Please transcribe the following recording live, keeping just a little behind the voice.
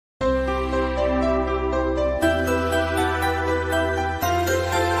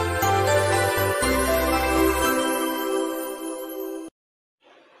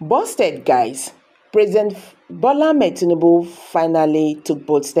Busted, guys. President Bola Ahmed Tinubu finally took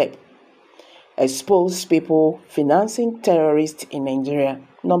bold step. Expose people financing terrorists in Nigeria.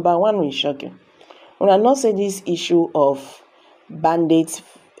 Number one will shock you. When I not say this issue of bandits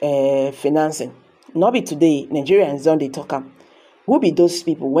financing, not be today, Nigerians don't they talk am. Who be those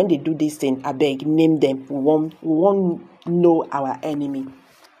people when they do this thing? I beg, name them. We won't know our enemy.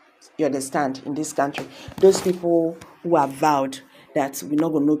 You understand? In this country, those people who have vowed that we're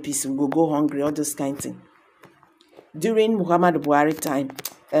not going to know peace, we'll go hungry, all those kind of things. During Muhammad Buhari time,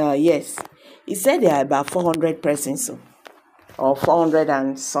 yes, he said there are about 400 persons, or 400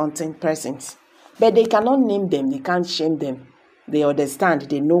 and something persons. But they cannot name them, they can't shame them. They understand,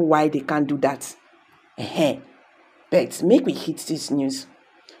 they know why they can't do that. But make me hit this news.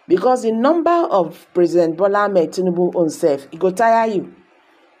 Because the number of President Bola Ahmed Tinubu own self, it go tire you.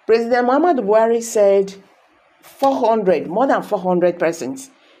 President Muhammad Buhari said 400, more than 400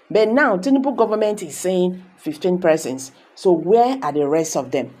 persons. But now, Tinubu government is saying 15 persons. So where are the rest of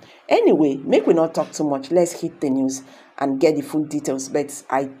them? Anyway, make we not talk too much. Let's hit the news and get the full details. But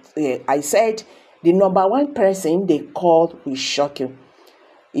I said the number one person they called will shock you.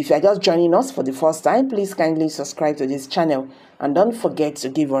 If you are just joining us for the first time, please kindly subscribe to this channel and don't forget to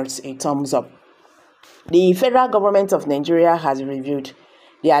give us a thumbs up. The federal government of Nigeria has reviewed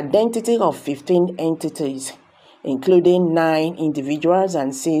the identity of 15 entities, including 9 individuals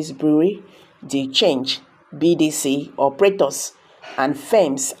and 6 brewery, the change, BDC, operators, and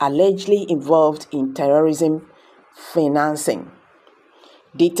firms allegedly involved in terrorism financing.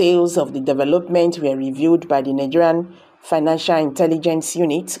 Details of the development were reviewed by the Nigerian Financial Intelligence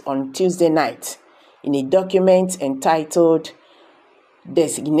Unit on Tuesday night in a document entitled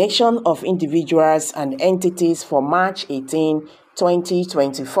Designation of Individuals and Entities for March 18,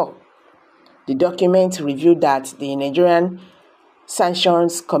 2024. The document revealed that the Nigerian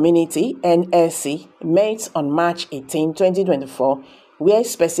Sanctions Committee (NSC) met on March 18, 2024, where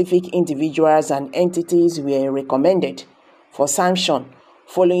specific individuals and entities were recommended for sanction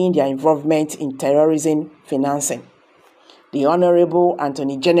following their involvement in terrorism financing. The Honorable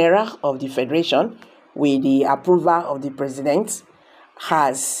Attorney General of the Federation, with the approval of the President,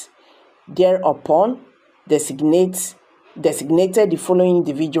 has thereupon designated the following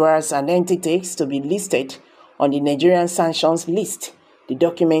individuals and entities to be listed on the Nigerian sanctions list, the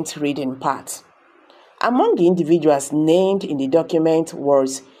document read in part. Among the individuals named in the document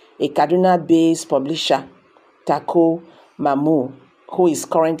was a Kaduna-based publisher, Tako Mamu, who is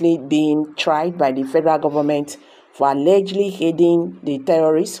currently being tried by the federal government for allegedly aiding the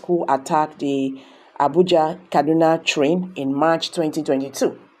terrorists who attacked the Abuja-Kaduna train in March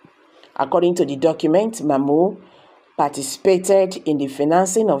 2022. According to the document, Mamu participated in the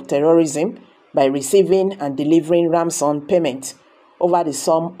financing of terrorism by receiving and delivering ransom payment over the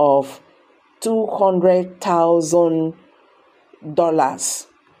sum of $200,000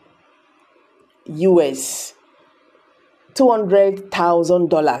 US,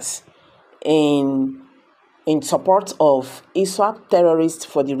 $200,000 in support of ISWAP terrorists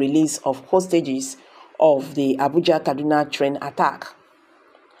for the release of hostages of the Abuja-Kaduna train attack.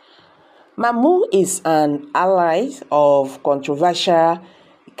 Mamu is an ally of controversial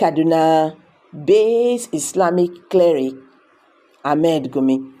Kaduna-based Islamic cleric Ahmed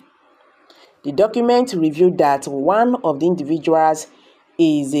Gumi. The document revealed that one of the individuals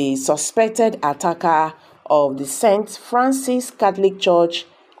is a suspected attacker of the St. Francis Catholic Church,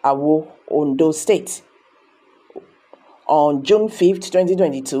 Awo, Ondo State, on June 5th,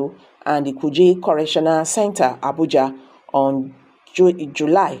 2022, and the Kuje Correctional Center, Abuja, on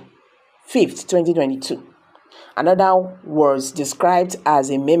July 5th, 2022. Another was described as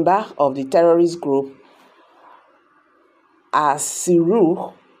a member of the terrorist group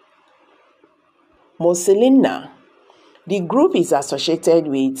Sh0ck. The group is associated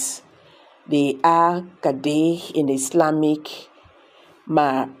with the Al-Qaeda in the Islamic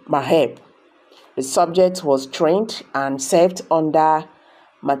Maghreb. The subject was trained and served under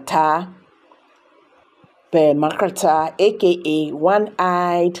Mata Permakrata, aka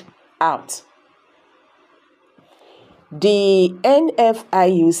One-Eyed Out. The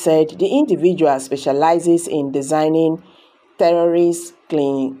NFIU said the individual specializes in designing terrorist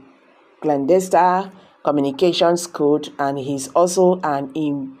clandestine communications code, and he's also an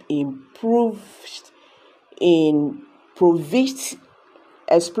improved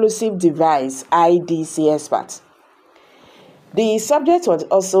explosive device IDC expert. The subject was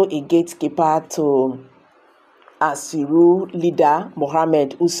also a gatekeeper to Asiru leader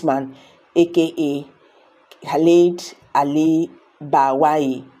Mohammed Usman, aka Khalid Ali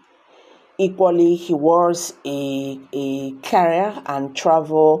Bawai. equally, he was a career and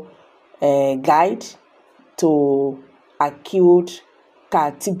travel guide to acute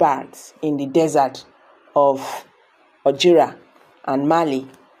cultivars in the desert of Algeria and Mali.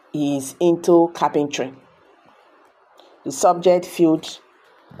 He is into carpentry. The subject field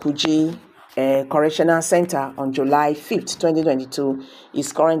Kuje Correctional Center on July 5th, 2022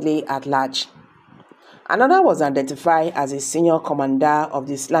 is currently at large. Another was identified as a senior commander of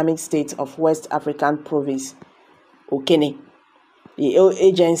the Islamic State of West African Province, Okene. The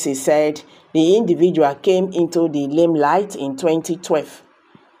agency said the individual came into the limelight in 2012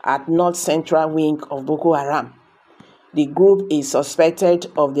 at North Central Wing of Boko Haram. The group is suspected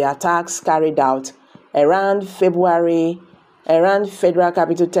of the attacks carried out around Federal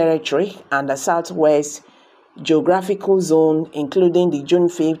Capital Territory and the Southwest Geographical Zone, including the June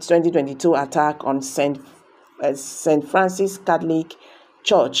 5th, 2022 attack on St. Francis Catholic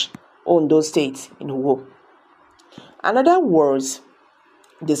Church, Ondo State, in Uwo. Another was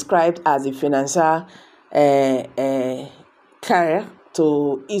described as a financial carrier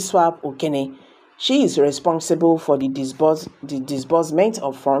to ISWAP Okene. She is responsible for the disbursement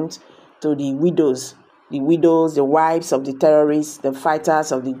of funds to the widows, the wives of the terrorists, the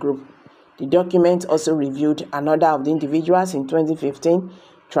fighters of the group. The document also reviewed another of the individuals in 2015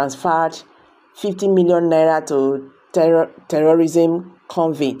 transferred 50 million naira to terrorism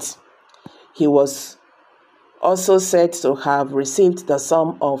convict. He was also said to have received the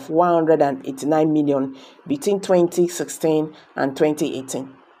sum of 189 million between 2016 and 2018.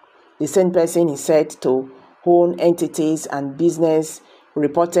 The same person is said to own entities and business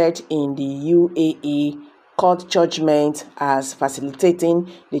reported in the UAE court judgment as facilitating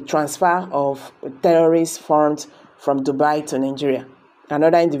the transfer of terrorist funds from Dubai to Nigeria.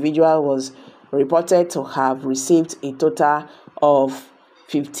 Another individual was reported to have received a total of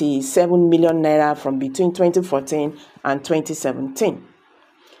 57 million naira from between 2014 and 2017.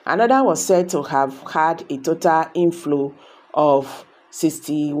 Another was said to have had a total inflow of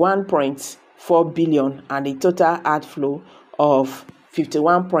 61.4 billion and a total outflow of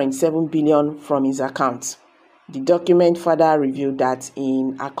 51.7 billion from his account. The document further revealed that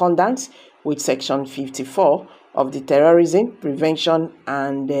in accordance with Section 54 of the Terrorism Prevention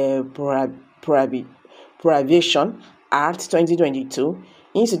and Prohibition Act 2022,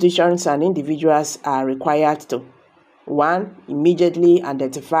 institutions and individuals are required to 1. Immediately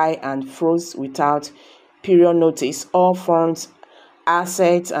identify and freeze without period notice all funds,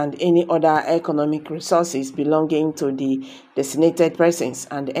 assets, and any other economic resources belonging to the designated persons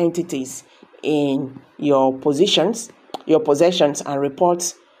and entities in your possessions and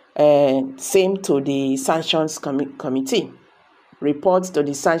report same to the Sanctions Committee. Report to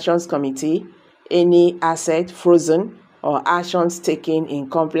the Sanctions Committee any asset frozen or actions taken in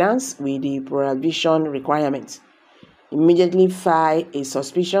compliance with the prohibition requirements. Immediately file a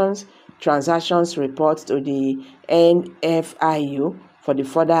suspicious transactions report to the NFIU for the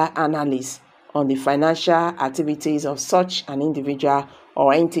further analysis on the financial activities of such an individual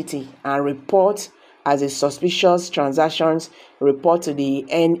or entity, and report as a suspicious transactions report to the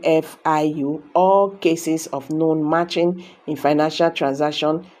NFIU all cases of known matching in financial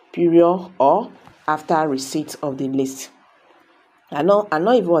transaction period or after receipt of the list. I not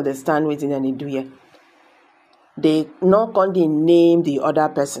even understand what they do here. They not going to name the other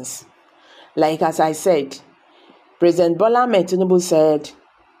persons. Like as I said, President Bola Tinubu said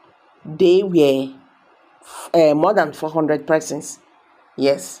they were more than 400 persons.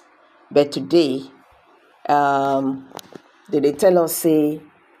 Yes, but today, they tell us say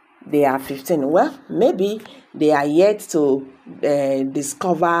they are 15. Well, maybe they are yet to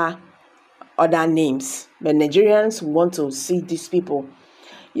discover other names, but Nigerians want to see these people.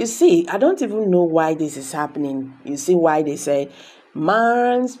 You see, I don't even know why this is happening. You see why they say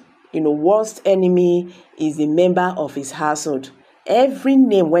man's worst enemy is a member of his household. Every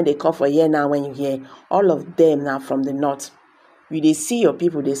name when they come for here now, when you hear all of them now from the north, they see your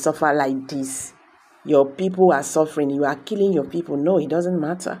people, they suffer like this. Your people are suffering. You are killing your people. No, it doesn't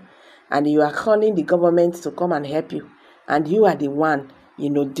matter. And you are calling the government to come and help you. And you are the one,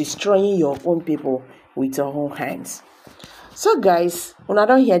 destroying your own people with your own hands. So guys, when I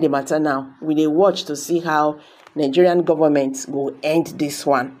don't hear the matter now, we dey watch to see how Nigerian government will end this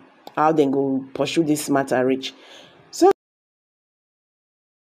one, how they go pursue this matter reach.